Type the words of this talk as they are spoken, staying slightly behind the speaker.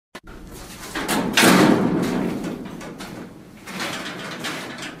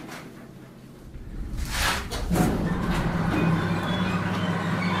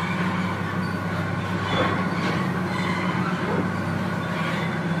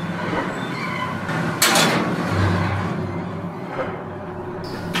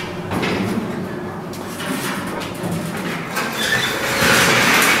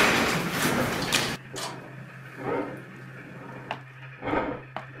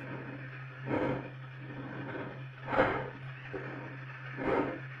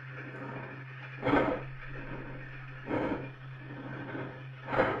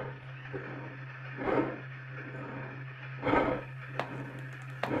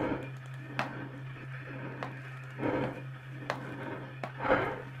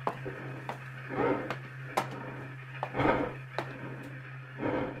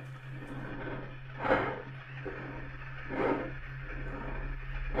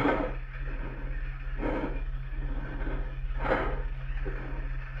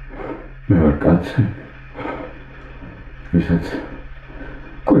კაცი ვისაც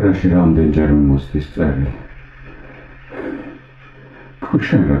კვირაში რამდენჯერმე მოსდის წერილი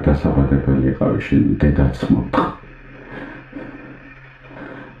შენ რა დასაბადებელი იყავი შენ დედაც მომტყ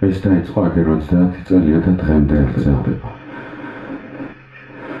ეს დაიწყო აგერ 30 წელია და დღემდე გრძელდება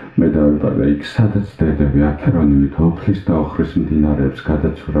მე დავიბადა იქ სადაც დედები აფერონივით ოფლის და ოხრის მდინარეებს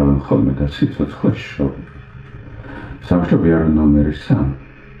გადაცურავენ ხოლმე და სიცოცხლის შობი სამშობი არა ნომერი 3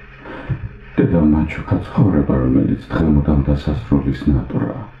 დედა მაჩუკა ცხოვრება, რომელიც დღემოდან დასასრულის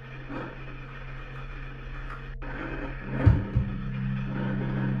ნატურაა.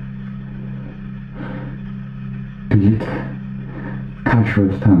 დილით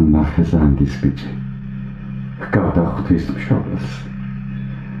ქაშვედთან ნახე ზანგის ბიჭი. ჰგავდა ღვთისმშობელს.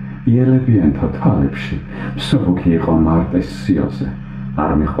 იელებიანთა თვალებში მსუბუქი იყო მარტის სიოზე.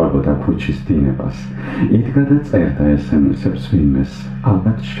 არ მიხვდებოდა ქუჩის დინებას. იდგა და წერდა SMS-ებს ვინმეს,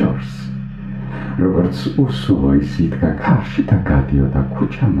 ალბათ შორს. როგორც უსულო ის იდგა ქარში და გადიოდა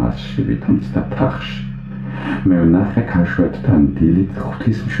ქუჩა მასში ვითომცა თახში. მე ვნახე ქაშვედთან დილით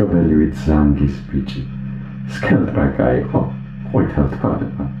ღვთისმშობელივით ზანგის ბიჭი. სქელტრაკა იყო, ყვითელ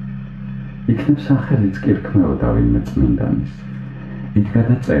თვალებად. იქნებ სახელიც კი რქმეოდა ვინმე წმინდანის. იდგა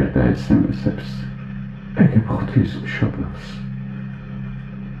და წერდა SMS-ებს. ეგებ ღვთისმშობელს.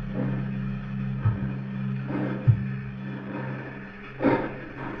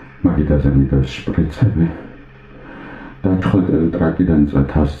 მაგიდაზე მიდევს შპრიცები დაჩხლეტელი ტრაკიდან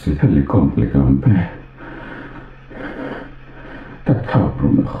წათავს წითელი კომპლიკამბე და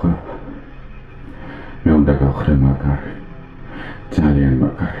თავბრუნე ხო მე უნდა გავხრე მაგარი ძალიან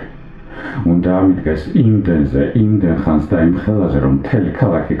მაგარი უნდა ამიდგეს იმდენზე იმდენ ხანს და იმ ხელაზე რომ მთელი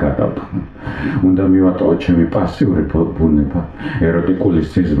ქალაქი გადავტყნო უნდა მივატოვო ჩემი პასიური ბუნება ეროტიკული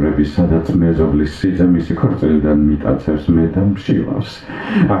სიზმრები სადაც მეზობლის სიძე მისი ქორწილიდან მიტაცებს მე და მშივავს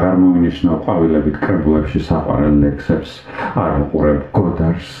აღარ მოვინიშნავ ყვავილებით კრებულებში საყვარელ ლექსებს არ ვუყურებ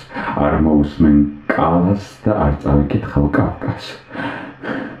გოდარს არ მოусმენ კალას და არ წავიკითხავ კაფკას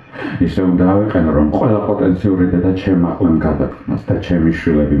ისე უნდა ავიყენო რომ ყველა პოტენციური დედა ჩემ ახლემ გადადგმას და ჩემი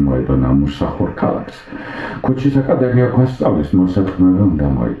შვილები მოედონა მუსახურ ქალაქს ქუჩის აკადემია გვასწავლის მოსათქმევი უნდა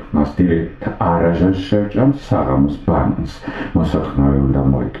მოიწვნას დირექტ არაჟანს შევჭამს საღამოს ბანანს მოსათქმევი უნდა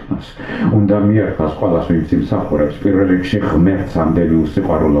მოიწვნას უნდა მიერხას ყველას ვინც იმსახურებს პირველ რიგში ღმერთს ამდენი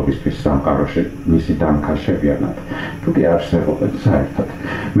უსიყვარულობისთვის სამყაროში მისი დამქაშებიანად თუკი არსებობენ საერთოდ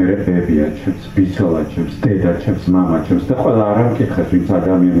მე ბებიაჩებს ბიცოლაჩებს დედაჩებს მამაჩებს და ყველა არ ამკითხეს ვინც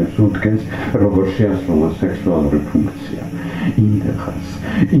ადამიანებს უდგენს როგორ შეასრულოს სექსუალური ფუნქცია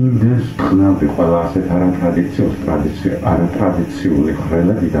იმდენს ტყნავდი ყველა ასეთ არატრადიციული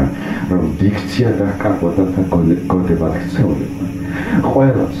ხრელებიდან რომ დიქცია დაკარგოდა და გოდებად ქცეულიყვნენ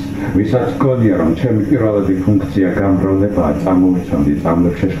ყველას ვისაც გონია რომ ჩემი პირველადი ფუნქცია გამროვლებაა წამოვიცემდი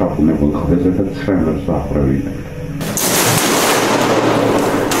წამლებს შეშხაფუნებულ ხდეზე და ცრემლებს ვახრევინებ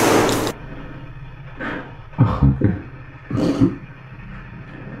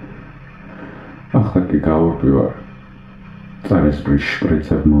ახლა კი გავურკვევარ წარესპრის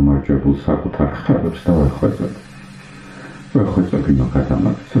შპრიცებ მომარჯვებულ საკუთარ ხელებს და ვეხვეწებ იმო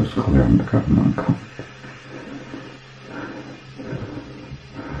გადამაქცევს ხვეამდგარ მანქანით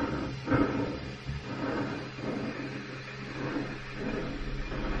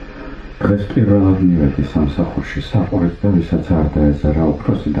დღეს პირველად მივედი სამსახურში საყურით და ვისაც არ დაეზარა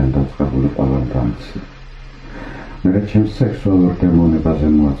უფროსიდან დაწყებული ყველამ დამცი მე ჩემს სექსუალურ დემონებაზე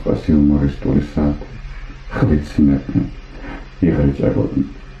მოაწყვეს იუმორისტული საათი ხვიცინებდნენ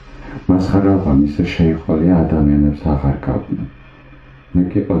იღრიჭებოდნენ მასხარაობა მისე შეიხვალია ადამიანებს აღარ გავდნენ მე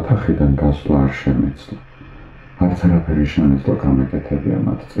კი ოთახიდან გასვლა არ შემეცლა არც არაფერი შემეცლა გამეკეთებია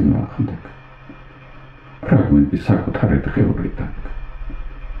მათ წინააღმდეგ ფრაგმენტი საკუთარი დღიურიდან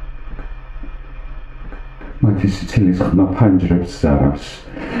მათი სიცილის ხმა ფანჯრებს ზარავს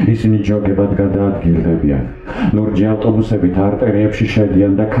ისინი ჯოგებად გადაადგილდებიან ლურჯი ავტობუსებით არტერიებში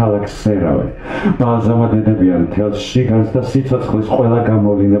შედიან და ქალაქს სერავენ ბალზამადებიან თელს შიგანს და სიცოცხლის ყველა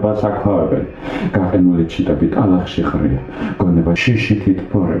გამოვლინებას აქვავებენ გაყინული ჩიტები ტალახში ხრია გონება შიშით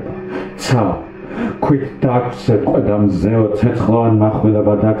იტბორება ცა ქვით დაგვსებ ყდა მზეო ცეცხლოვან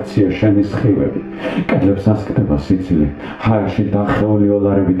მახვილებად აქცია შენი სხივები კედლებს ასკდება სიცილი ჰაერში დახეული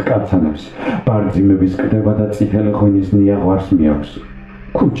ოლარებით კაცანებს ბარძიმების კდება და წითელი ღვინის ნიაღვარს მიაქვს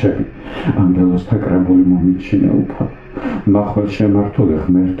ქუჩები ანგელოზთა კრებული მომიჩინე უფალ მახვილ შემართული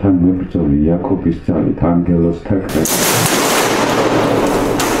ღმერთთან მებრძოლი იაკობის ძალით ანგელოს თექრე.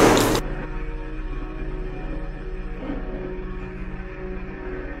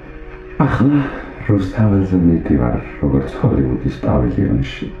 ახლა რუსთაველზე მიდივარ, როგორც ჰოლივუდის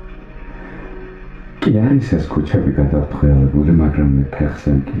პავილიონში. კი არის ეს ქუჩები გადავთვალებული, მაგრამ მე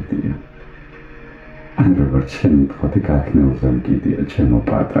ფეხზე მკიდია. ან როგორც შემიტყოდი გაქნელზე მკიდია ჩემო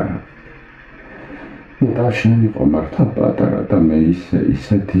პატარა. ნეტაშენ იყო მართლა პატარა და მე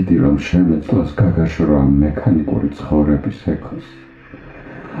ისე დიდი, რომ შემეძლოს გაგაშრო ამ მექანიკური ცხოვრების ექოს.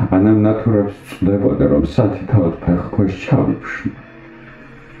 ან ამ ნატურებს წვდებოდა, რომ სათითაოდ ფეხქვეშ ჩავიფშნო.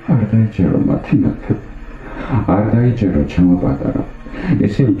 არ დაიჯერო მათი ნათება, არ დაიჯერო ჩემო პატარა.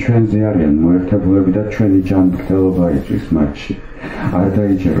 ისინი ჩვენზე არიან მოერთებულები და ჩვენი ჯანმრთელობა იწვის მათში. არ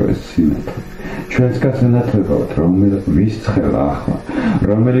დაიჯერო ეს სინათლე. ჩვენს გასანათლებავთ, ვის ცხელა ახლა,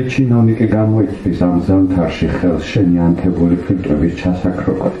 რომელი ჩინოვნიკი გამოიწვის ამ ზამთარში ხელს შენი ანთებული ფილტვების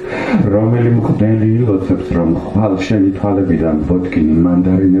ჩასაქროკად, რომელი მღვდელი ილოცებს, რომ ხვალ შენი თვალებიდან ბოტკინი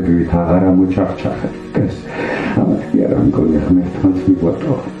მანდარინებივით აღარ ამოჩახჩახეთ. ეს ამათ კი არა მგონია ღმერთმაც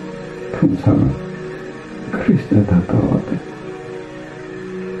მიგვატყო. თუმცა ქრისტე დატოვადე.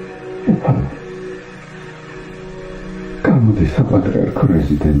 უფალო. გამოდი საპატრიარქო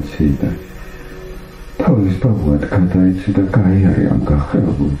რეზიდენციიდან. თავის ბაბუად გადაიცი და გაიარე ამ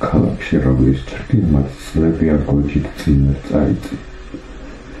გახეებულ ქალაქში, რომლის ჭრილმაც წლები არ გოჯით წინ ვერ წაიწი.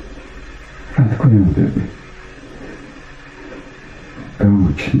 რა თქვენდები?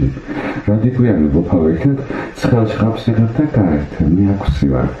 გამოჩნდი. რადიკვიანი ბოფალო იქნებ, ცხელში ხაფსიღებ და გაერთე, მე აქვსი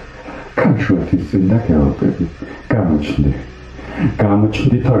ვარ. ქარშვეთის წინ და გეალპები.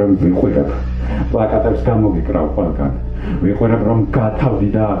 გამოჩნდი, თორემ ვიყვირებ. პლაკატებს გამოგიკრავ ყველგან. ვიყვირებ, რომ გათავდი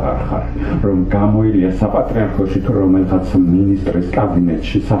და აღარ ხარ, რომ გამოილია საპატრიარქოში თუ რომელიღაც მინისტრის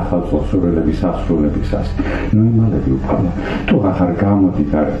კაბინეტში სახალხო სურვილების ასრულებისას. ნუ იმალები უფალო, თუ ახარ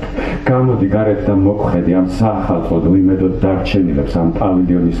გამოდი გარეთ და მოგხედი ამ სახალხო უიმედოდ დარჩენილებს, ამ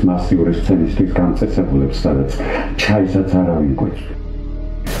პავილიონის მასიური სცენისთვის გამწესებულებს, სადაც ჩაისაც არავინ გვეჭვს.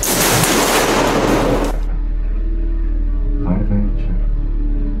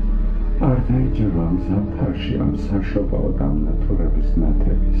 არ დაიჯერო ამ ზამთარში ამ საშობაო დამნათურების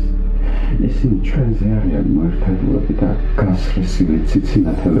ნათების. ისინი ჩვენზე არიან მოერთებულები და გასხრესილი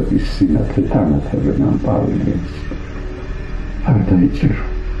ციცინათელების სინათლით ანათებენ ამ პავილიონს.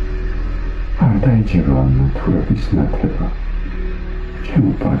 არ დაიჯერო ამ ნათურების ნათება.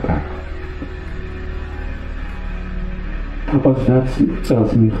 ჩემო პატარა. თაბაზაც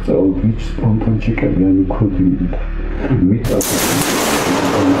წელს მიღწეულ ბიჭს პონტონჩიკები ანუ ქუდინდა.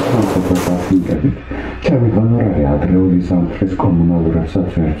 ჩემი გონორარი ადრეული ზამთრის კომუნალურებსაც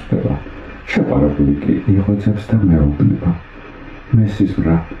ვერ ხდება. შეპარებული კი იღვეძებს და მეუბნება.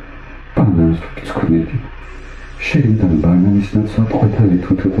 მესიზვრა ბანანს ვწკვნიდი. შენიდან ბანანის ნაცვლად ყვითელი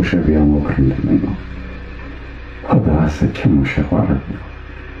თუთიყუშები ამოფრინდებო. ხოდა ასე ჩემო შეყვარებულო.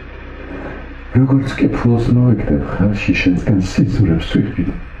 როგორც კი ფულს მოვიგდებ, ხელში შენსგან სიზურებს ვიყიდ.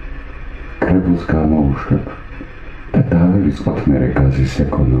 კრებულს გამოუშვებ. და დავივიწყოთ მერე გაზის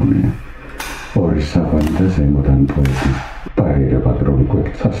ეკონომია. ორი საბანი და ზემოდან პოეზია. პარირებად რომ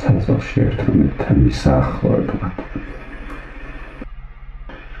გვექცა საწყალში ერთმანეთთან მისაახლოებლად.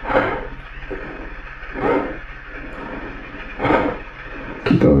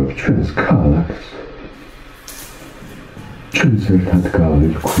 კიდევ ჩვენს ქალაქს, ჩვენს ერთად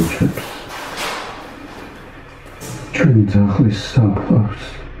გავლილ ქუჩებს, ჩვენი ძახლის საფლავს,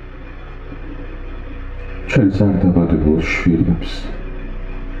 ჩვენს არ დაბადებულ შვილებს,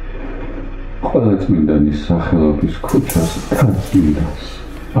 ყველა წმინდანის სახელობის ქუჩას, თაცმინდას,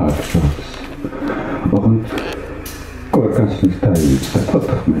 ათროს, ოღონდ გორგასლის დაივიწყდა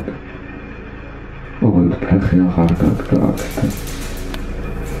 14. ოღონდ ფეხი აღარ დადგა აქედან.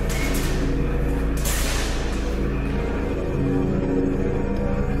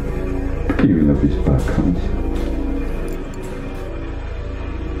 ტკივილების ბაქანს.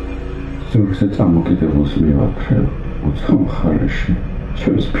 ზურგზე წამოკიდებულს მივაქრევ, უცხო მხარეში,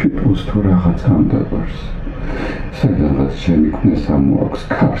 ჩემს ფიფულს თუ რაღაც ამდაბარს. სადღაც შემიქმნეს ამოაქვს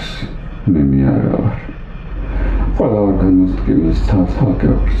ქარსი, მე არა ვარ. ყველა ორგანოს ტკივილს თავს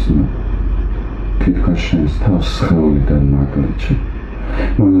აგევრცნო. თითქოს შენს თავს სხეულიდან მაგლიჩი.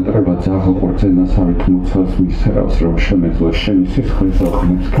 მონატრება ძაღლ ყურძენასავით მუცელს მისერავს, რომ შემეძლოს შენი სისხლის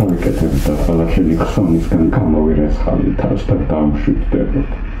ოხნებს გავიკეთებ და ყველა შენი ხსოვნისგან გამოვირესხავი თავს და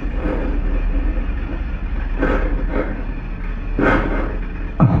დამშვიდდებოდ.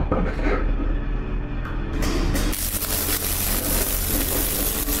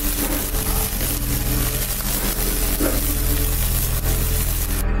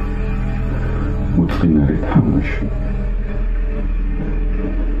 უწყინარი თამაში,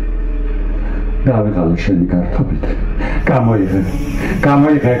 დავიღალე შენი გართობით.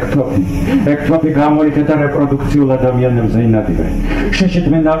 გამოიღე ექთოფი გამოიღე და რეპროდუქციულ ადამიანებზე ინადირე.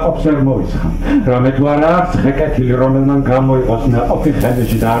 შეშეთმე ნაყოფს ვერ მოისხამ. რამე თუ არა აქვს ღეკეთილი, რომელმან გამოიყოს ნაყოფი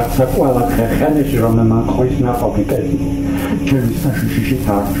ხენეში და არცა ყველა ხენეში, რომელმან ყვის ნაყოფი კეთილი. ჩემი საშიშით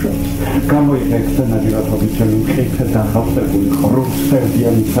არ შობს. გამოიღე ექთენადირათობი ჩემი მყითე დახავსებული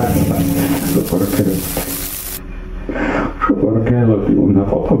ყრუსევდიანი საგება. Როგორც უნდა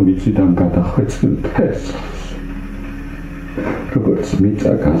ყოფა მიწიდან გადახვეწილ თესლს, როგორც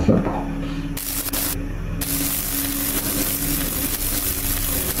მიწა გაზაფხულს.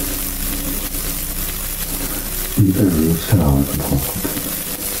 ინტერვიუს ავადმყოფ.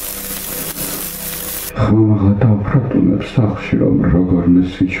 ხმამაღლა დავფრატუნებ სახლში, რომ როგორ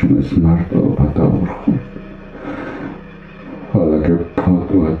მესიჩუნეს მარტოობა დაურხო. ალაგებ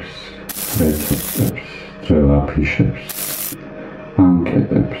ფოტოებს, რეცეპტებს, ძველ აფიშებს,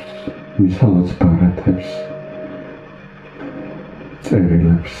 ანკეტებს, მისალაც ბარათებს,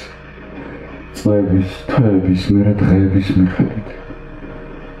 წერილებს, წლების, თვეების, მერე დღეების მიხედვით.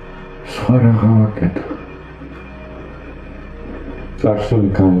 სხვა რაღა ვაკეთებ. წარსული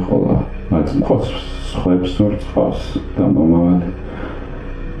გაიყოლა, მათ მყავს სხვებს ურწყავს და მომავალი.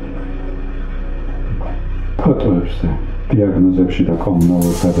 ფოტოებზე, დიაგნოზებში და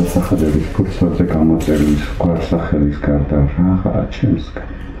კომუნალურ გადასახადების ფურცლებზე გამოწერილი გვარსახელის გარდა რაღაცა ჩემსგან.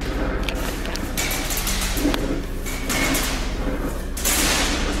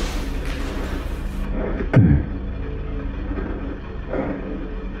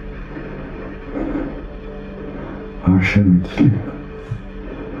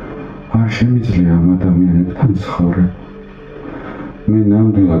 არ შემიძლია ამ ადამიანებთან ცხოვრება. მე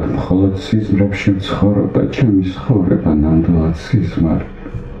ნამდვილად მხოლოდ სიზმრებში ვცხოვრობ და ჩემი ცხოვრება ნამდვილად სიზმარი.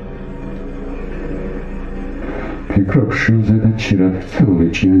 ფიქრობ შვილზე და ჩირად ქცეული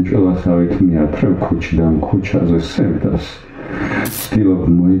ჭიანჭველასავით მიათრევ ქუჩიდან ქუჩაზე სევდას. ვცდილობ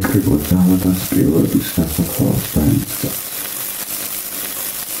მოიკრიბო ძალადობის პირველების სასაფლაოს დაიმსგავს.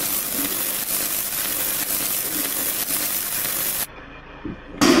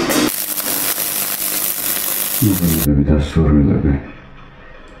 მოგონებები და სურვილები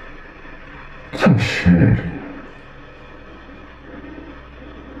ცაშერი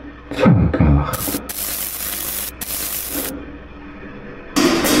ცალკალახდა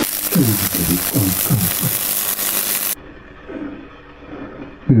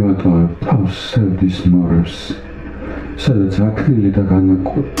მივატოვებ თავს სევდის მორევს, სადაც აკნილი და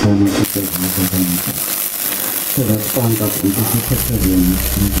განაკუთრებული გადამიდა, სადაც პანტაკული ფეხებიანი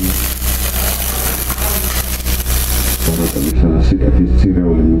სოროტებისა და სიკეთის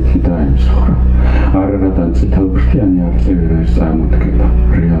ძირეული მითი დაიმსხვრა. არარადან წითელფრთიანი არწივი ვერ წარმოდგება.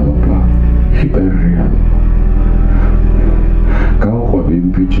 რეალობა, ჰიპერრეალობა. გავყვები იმ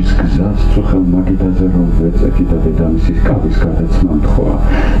ბიჭის გზას წუხელ მაგიდაზე, რომ ვეწეთი და დედამისის კაბის გადაცმა მთხოვა.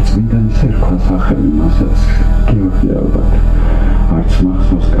 წმინდანის ერქვა სახელი მასაც გიორგი ალბათ. არც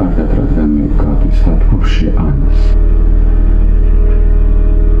მახსოვს კარგად, რადგან მე ვგავდი სადგურში ანას.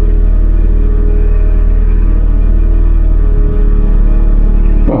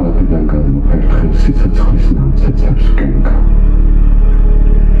 პალატიდან გადმოფერთხილ სიცოცხლის ნამცეცებს ვკენკა.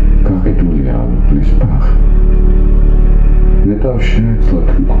 გაყიდულია ალუბლის ბაღი. ნეტავ შეეძლოთ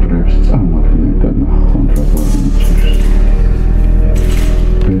მკვდრებს წამოდგნენ და ნახონდრობად მიწვირს.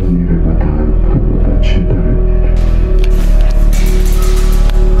 ბედნიერება დაეუფლებოდა შედარებით.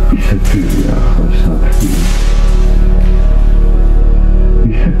 ისეთ ძვირია ახლა სათქმელი.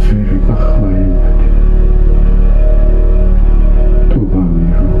 ისეთ ძვირი ახლა იმედი.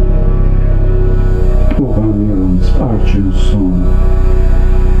 Tubaniro sparčenson.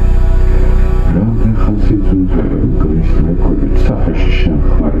 Რამდენ ხანს იწუნძველი გრისლეკობით სახეში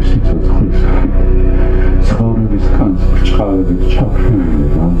შემხმარე სიცოცხლის ხით. ცხოვრების კანს ბრჭყალებით ჩაფრენილი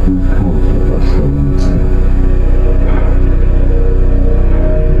რამდენ გაუძლებას ელმეწე.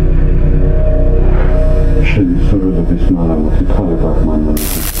 შენი სურვილების მალამოთი თვალებად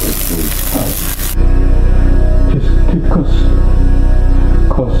მანოლითის წესულის თითქოს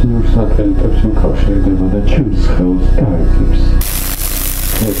კოსმიურ სატელიტებს მოკავშირდება და ჩემს ხელს დაეძებს.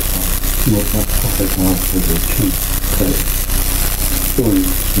 მოხდა ჩემს ხელს.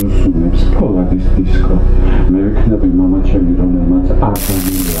 სულს ფოლადის დისკო. მე ვიქნები მამა ჩემი, რომელმაც არ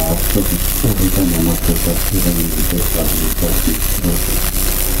განვია ასოთის სწორიდან მომართება სირენული დესტაბილიზაციის პროცესი.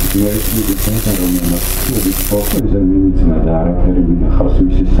 მე ვიქნები დედა, რომელმაც სულის ფოხებზე მიმიძნა და არაფერი მინახავს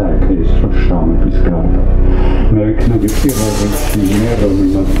მისი საექეისრო შრამების გარდა. მე ვიქნები პირველში მე,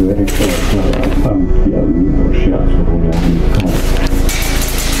 რომელმაც ვერ იწევდა სამთია მინორში აცურული ამიქა.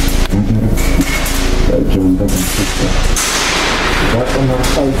 ჯონდა გასწრა. რატომ არ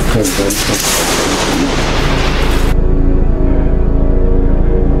Случай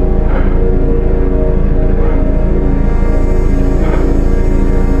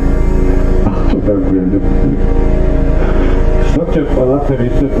ყველაფერი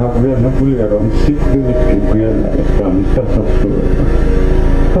ისე დაგვიანებულია, რომ სიკვდილით გვიანებს გამისასწორება.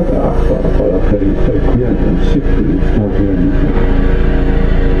 და ახლა ყველაფერი ისე გვიანებს, რომ სიკვდილით დაგვიანებს.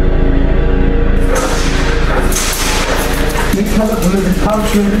 მიქალები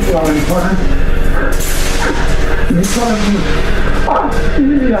თავშევი წავენ, მაგრამ მიქალები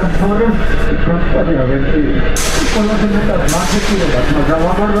ილია თორემ კონსტრუქცია ვერტი. ყველაფერი მარტივია, მაგრამ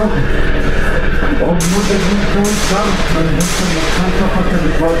ამარო Obmodern Sound, man muss man einfach den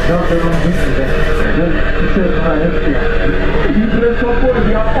Quadrat rumgehen. Das ist ja richtig. Die Pressopor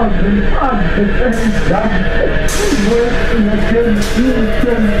ja an das ist dann nur in der Stelle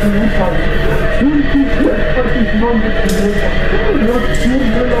was ist noch nicht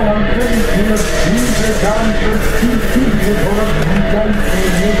nur